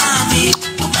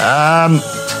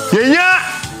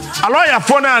a lawyer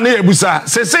for na ebusa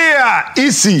say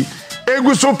easy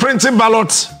eguso printing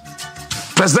ballot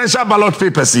presidential ballot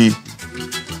papers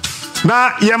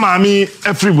na ye mami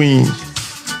every win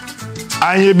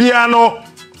anye bia no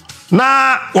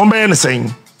na wo be ne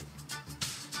sen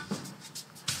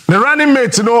the running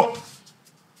mate no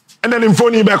and then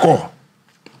infoni beko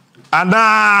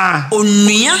ana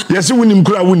onua yesi wunim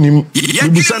kura wunim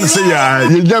ebusa ne say ya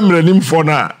ye jamre nim for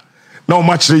na no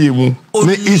much ye mu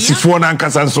ne easy for na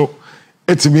nkasa nso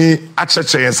etimi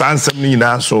acheche yes ansem ni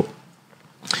na so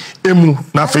emu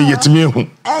na fe yetimi ehu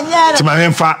tima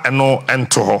hemfa eno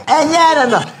ento ho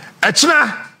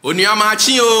echina Onua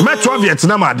Maakye o metro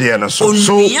Vietnam ade no so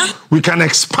we can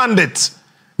expand it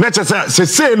na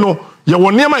say no ye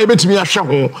woni ma ye betimi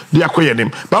ahwe ho de akoye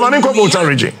nim baba ne ko voter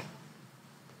region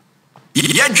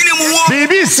ya dwene mu wo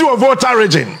BBC o voter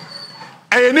region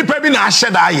nipa bi na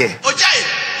ahye da ye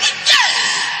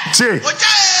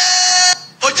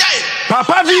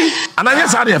Papa vi ananya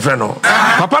sa de fe no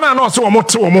papa na no so wo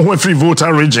te wo ho free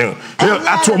voter region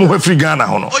ato wo ho free Ghana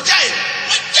ho no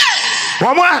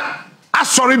wo mo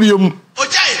asori biom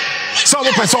so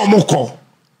wo pese wo mo ko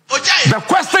the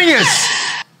question is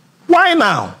why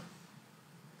now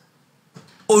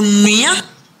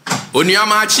Onua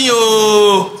Maakye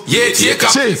o ye tie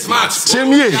Captain Smart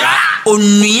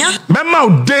Onua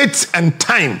mema date and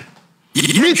time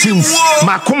meetings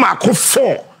mako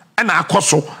 4 and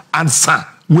akoso ansa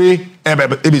we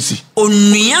ebc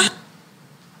Onua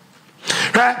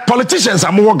politicians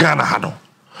are more Ghana ha no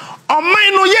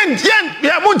mine no yen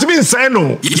won't be say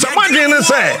no someone didn't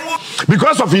say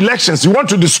because of elections you want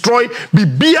to destroy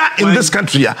Bibia in this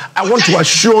country. I want to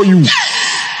assure you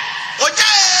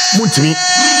Mutimi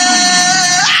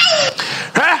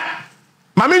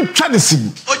Mami Chadisi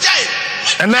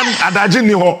and then Adaji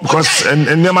ni ho because and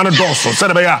man doso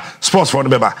said be sports for the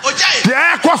beba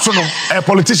the question no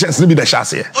politicians ni be the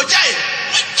chance here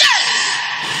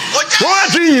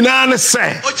what you na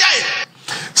say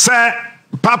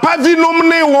Papa vi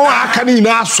nomne wo aka ni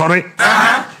na asore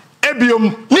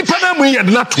ebiom nipa na mu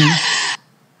yede na to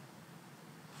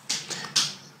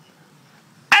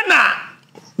ana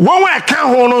one way can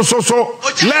ho no so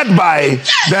led by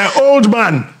the old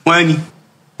man Wani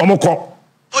omoko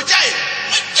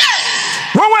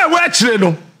one way we chire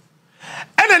no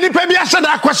ana nipa bi ahye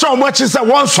da kwese omochi se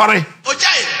won sore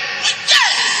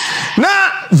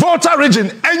na voter region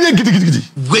enye gidigidi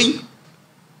gwen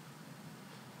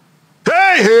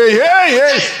Hey,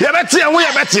 you better no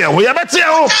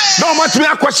much me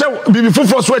akwese bibi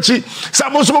fufo so achi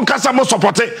samo so nkasa mo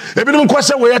support ebinim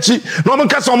kwese we achi no mo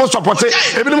nkasa mo support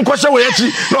ebinim kwese we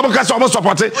achi no mo nkasa mo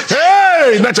support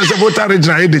hey na chese voter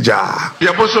regional edija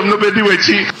ya bosom no bedi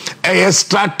wechi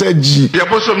strategy ya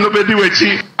bosom no bedi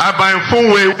wechi aban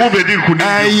fon we wo bedi kuni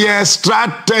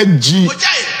strategy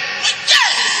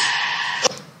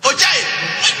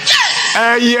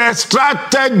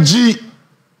strategy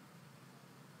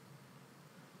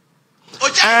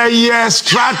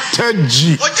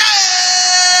strategy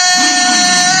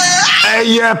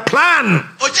plan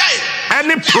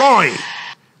any ploy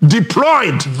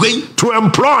deployed to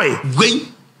employ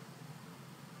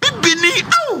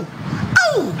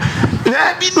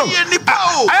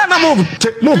I am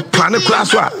more plan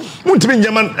class won't be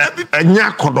Yaman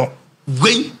Nyakono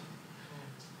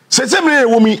says every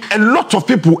woman a lot of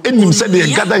people in him said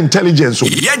they gather intelligence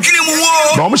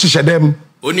no share them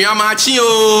Onua Maakye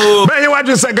o but you want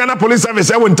to say Ghana Police Service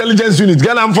intelligence unit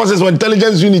Ghana Armed Forces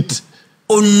intelligence unit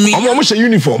Onua share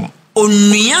uniform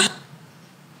Onua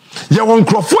ya won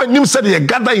crofo anim said they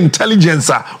gather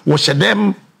intelligence wo share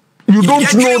them you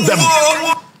don't know them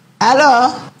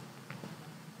hello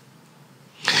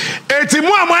eti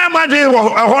mu amoya madwe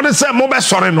ho de say mo be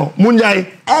sore no munyai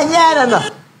enye no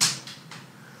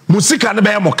musika ne be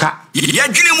moka ya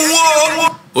dwene mu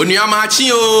wo Onua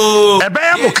Maakye o ebe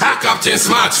moka Captain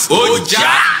Smart oja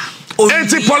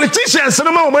eti politicians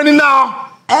no ma omani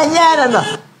now enye no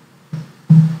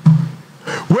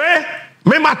we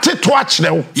me mate to achre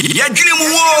wo ya dwene mu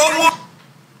wo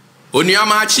Onua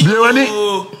Maakye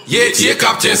o ye tie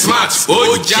Captain Smart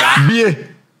oja bie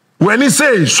when he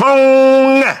say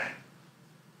song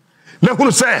na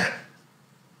kunu say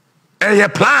a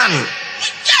plan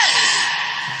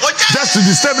just to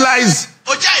destabilize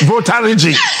voter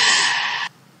region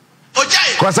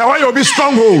because I want you to be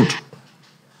stronghold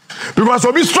because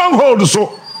you be stronghold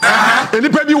so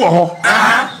anype bi wo ho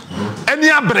any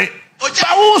abre but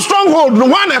stronghold no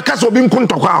one e kasa obi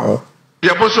nkuntokwa ho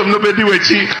ya bosom no bedi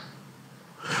wechi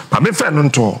ba me fe no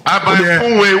nto aban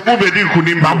fon we wo bedi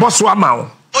kunim ba boso ama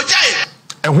wo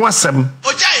ho asem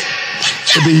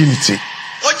ebe unity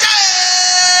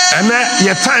and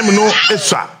your time no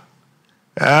eswa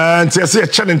and say a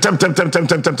challenge tem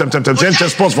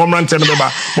sports from run ten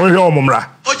beba mo hwe omumra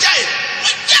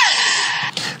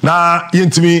na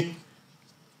yentimi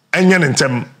enye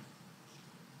ntem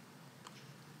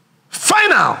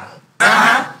final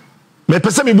me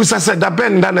pese me busa say da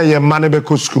ben da na ye mane be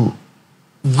ko school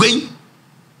gwen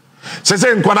say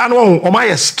nkwada no o ma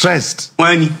ye stressed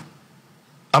Wani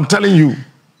I'm telling you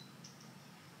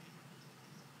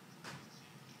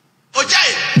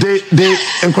de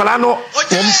nkwala no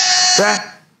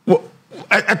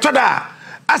etoda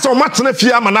asa o matena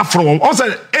fie ama na foro o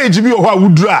say age bi o ho a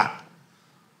wudura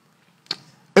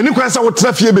eni kwansa wo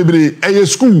tena fie bebre eye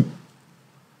school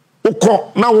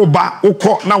ukọ na wo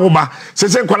ba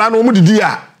sese nkwala no mu didi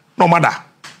a na omada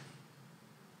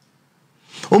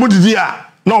omu didi a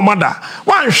na omada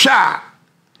wan hwa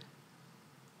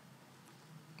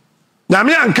na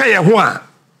me anka ye ho a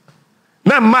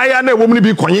na maya na ewom ni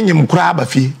bi konyenyem kura ba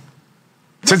fie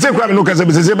sese kura me no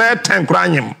kase sese be 10 kura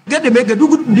anyem gede be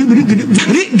gedugu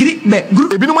gri me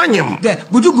ebi no anyem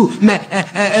gudugu me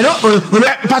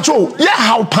pacho ye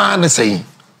how pan say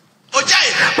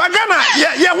Magana,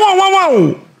 yeah,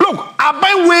 wow. Look,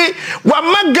 Abai wa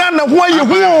magana who you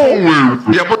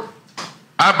who. Yeah, but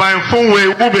Abai phone way,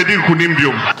 who be the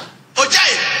Kunimbium.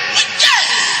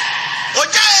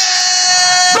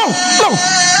 No.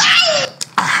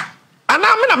 And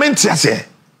I'm in a mentia say.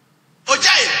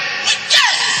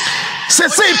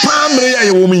 Say, Pamre,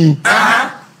 you me.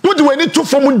 What do I need to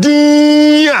form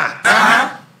dear?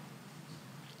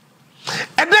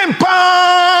 And then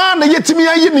pa na yetimi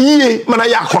aye ne yie mana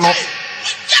ya kono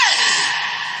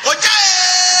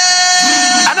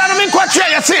adana min kwatia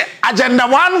ye se agenda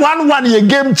 111 ye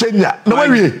game changer no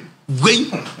we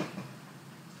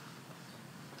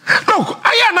look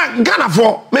aya na Ghana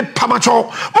for me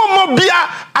pamacho mo bia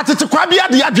atete kwa bia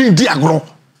de adwen di agro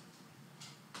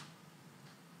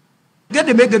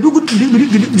gede be gedugu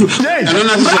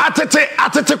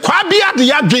atete kwa bia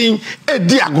de adwen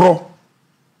edi agro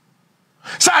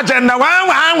Sergeant na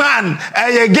 111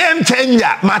 a game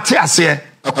changer Matthias here.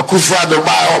 Akufa do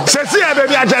buy. Say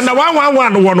baby agenda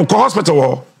 111 won ko hospital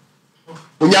ho.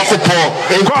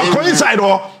 Onyakopo ko inside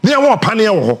ho. Ne won pane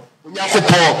ho.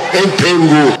 Onyakopo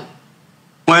empengo.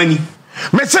 Wani.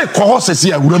 Me say ko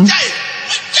hospital awuram.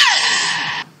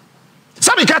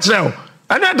 Sabi catch now.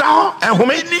 Ana da ho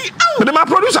enhome ni. Me my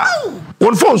producer.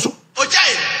 On phone so.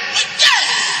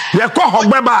 Ye ko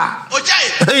hogbeba.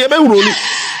 Ye be wuro ni.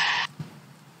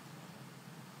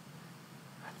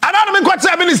 Adana me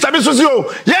kwatse minister bi so si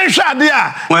o ye hwa de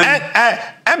a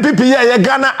MPP ye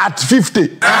Ghana at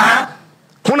 50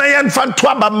 kuna ye nfa to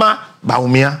abama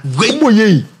baumia gbo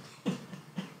ye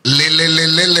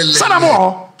le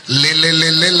sanamo le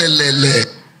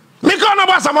mi ko na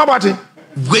bosa mo boti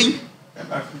gwen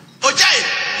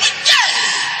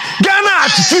Ghana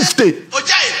at 50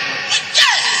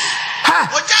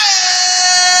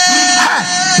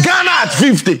 Ghana at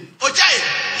 50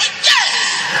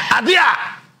 adia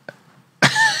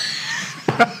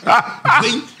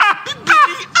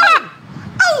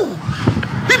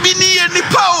Bibini ni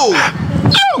pao.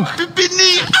 Bibini.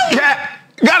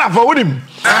 Ghana for him.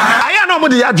 Aya no mo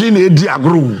de yadwe na edi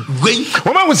agro. Gwen.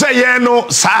 Wo ma wo say ye no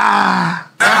sa.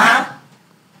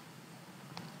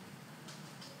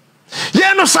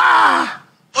 Ye no sa.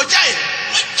 Ojai.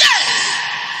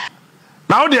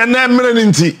 Na wo de na mmere ni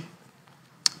nti.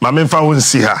 Ma me fa wo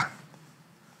nsi ha.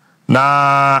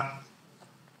 Na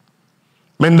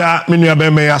Menda minua be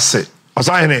me yase.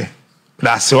 Osahene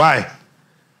da se wai.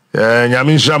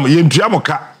 Nyame nham ye ntua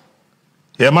moka.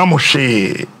 Ye ma mo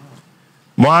hwe.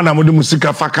 Mo ana mo de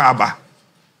musika faka aba.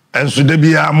 Enso de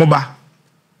bia mo ba.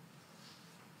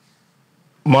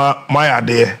 Ma ya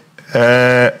de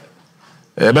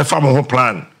be fa mo ho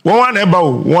plan. Won ana e ba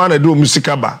o, won ana de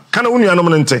musika ba. Kana wonua no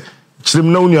nte.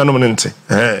 Chirim na wonua no nte.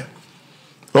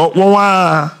 Won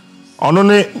wa ono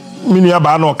ne minua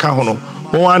ba na oka ho no.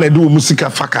 Won do musika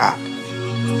faka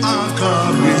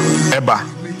eba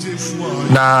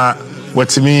na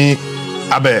watimi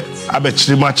abe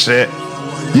chirima chire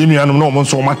yenuanom na omo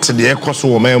nso mate de ekoso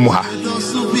wo mamu ha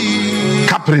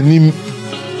kapre nim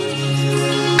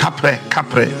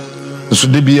kapre so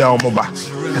de bia omo ba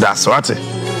da so ate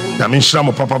na me nhira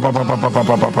mo papa